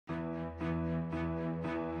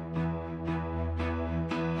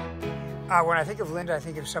When I think of Linda, I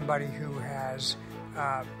think of somebody who has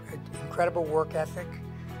an incredible work ethic,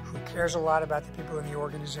 who cares a lot about the people in the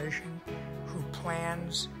organization, who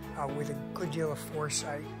plans with a good deal of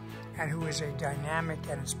foresight, and who is a dynamic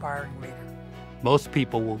and inspiring leader. Most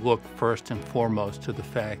people will look first and foremost to the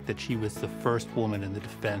fact that she was the first woman in the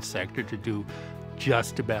defense sector to do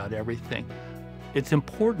just about everything. It's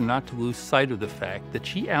important not to lose sight of the fact that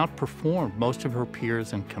she outperformed most of her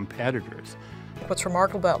peers and competitors. What's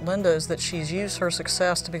remarkable about Linda is that she's used her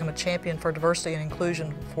success to become a champion for diversity and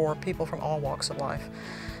inclusion for people from all walks of life.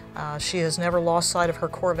 She has never lost sight of her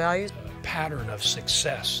core values. A pattern of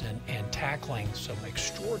success and tackling some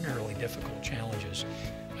extraordinarily difficult challenges.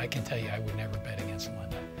 I can tell you I would never bet against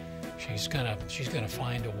Linda. She's gonna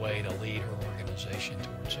find a way to lead her organization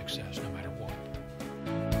towards success no matter what.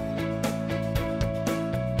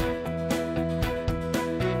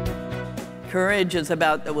 Courage is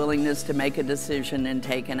about the willingness to make a decision and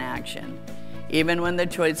take an action. Even when the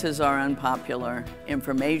choices are unpopular,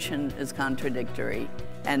 information is contradictory,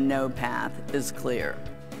 and no path is clear.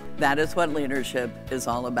 That is what leadership is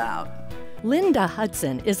all about. Linda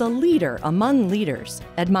Hudson is a leader among leaders,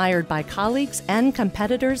 admired by colleagues and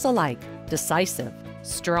competitors alike. Decisive,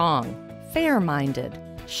 strong, fair-minded.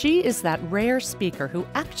 She is that rare speaker who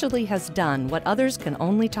actually has done what others can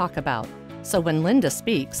only talk about. So when Linda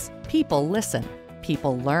speaks, people listen,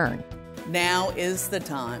 people learn. Now is the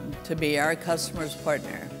time to be our customer's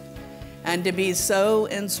partner and to be so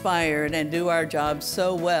inspired and do our job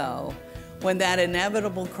so well when that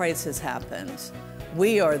inevitable crisis happens.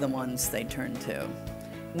 We are the ones they turn to.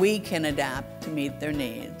 We can adapt to meet their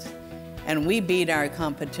needs. And we beat our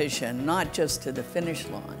competition not just to the finish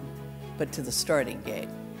line, but to the starting gate.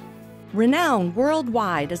 Renowned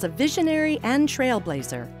worldwide as a visionary and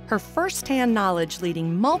trailblazer, her first-hand knowledge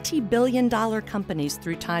leading multi-billion-dollar companies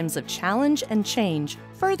through times of challenge and change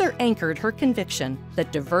further anchored her conviction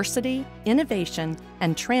that diversity, innovation,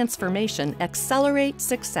 and transformation accelerate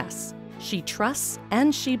success. She trusts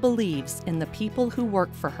and she believes in the people who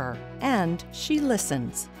work for her, and she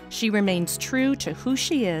listens. She remains true to who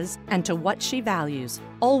she is and to what she values,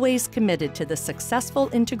 always committed to the successful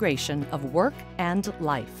integration of work and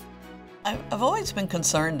life. I've always been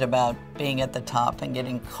concerned about being at the top and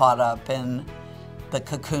getting caught up in the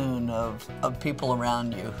cocoon of people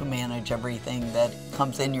around you who manage everything that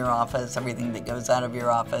comes in your office, everything that goes out of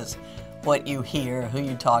your office, what you hear, who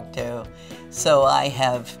you talk to. So I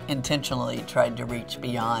have intentionally tried to reach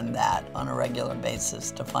beyond that on a regular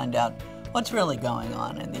basis to find out what's really going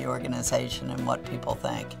on in the organization and what people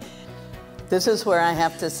think. This is where I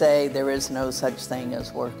have to say there is no such thing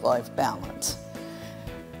as work-life balance.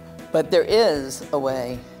 But there is a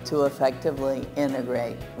way to effectively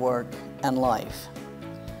integrate work and life.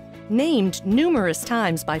 Named numerous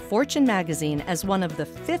times by Fortune magazine as one of the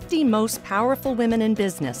 50 most powerful women in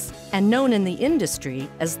business, and known in the industry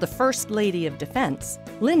as the First Lady of Defense,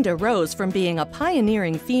 Linda rose from being a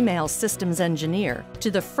pioneering female systems engineer to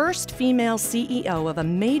the first female CEO of a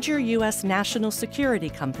major U.S. national security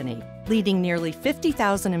company, leading nearly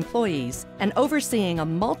 50,000 employees and overseeing a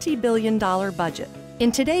multi-billion-dollar budget.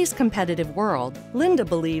 In today's competitive world, Linda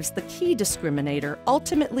believes the key discriminator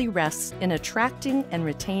ultimately rests in attracting and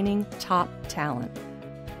retaining top talent.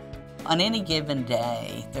 On any given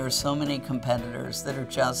day, there are so many competitors that are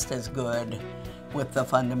just as good with the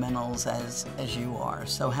fundamentals as you are.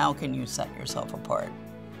 So how can you set yourself apart?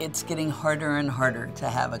 It's getting harder and harder to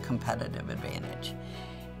have a competitive advantage.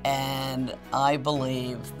 And I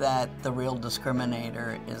believe that the real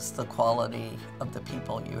discriminator is the quality of the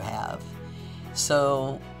people you have.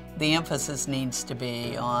 So the emphasis needs to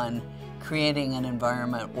be on creating an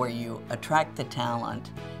environment where you attract the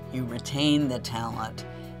talent, you retain the talent,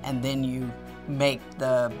 and then you make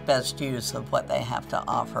the best use of what they have to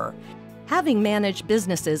offer. Having managed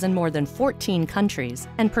businesses in more than 14 countries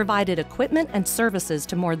and provided equipment and services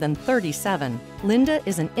to more than 37, Linda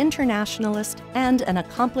is an internationalist and an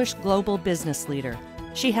accomplished global business leader.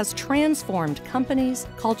 She has transformed companies,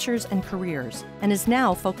 cultures, and careers, and is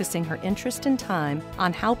now focusing her interest and time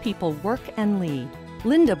on how people work and lead.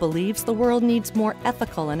 Linda believes the world needs more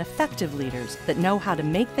ethical and effective leaders that know how to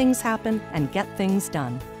make things happen and get things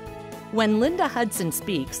done. When Linda Hudson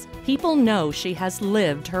speaks, people know she has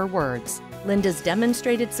lived her words. Linda's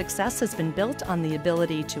demonstrated success has been built on the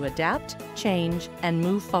ability to adapt, change, and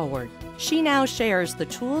move forward. She now shares the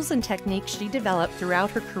tools and techniques she developed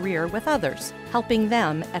throughout her career with others, helping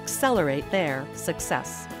them accelerate their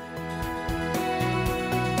success.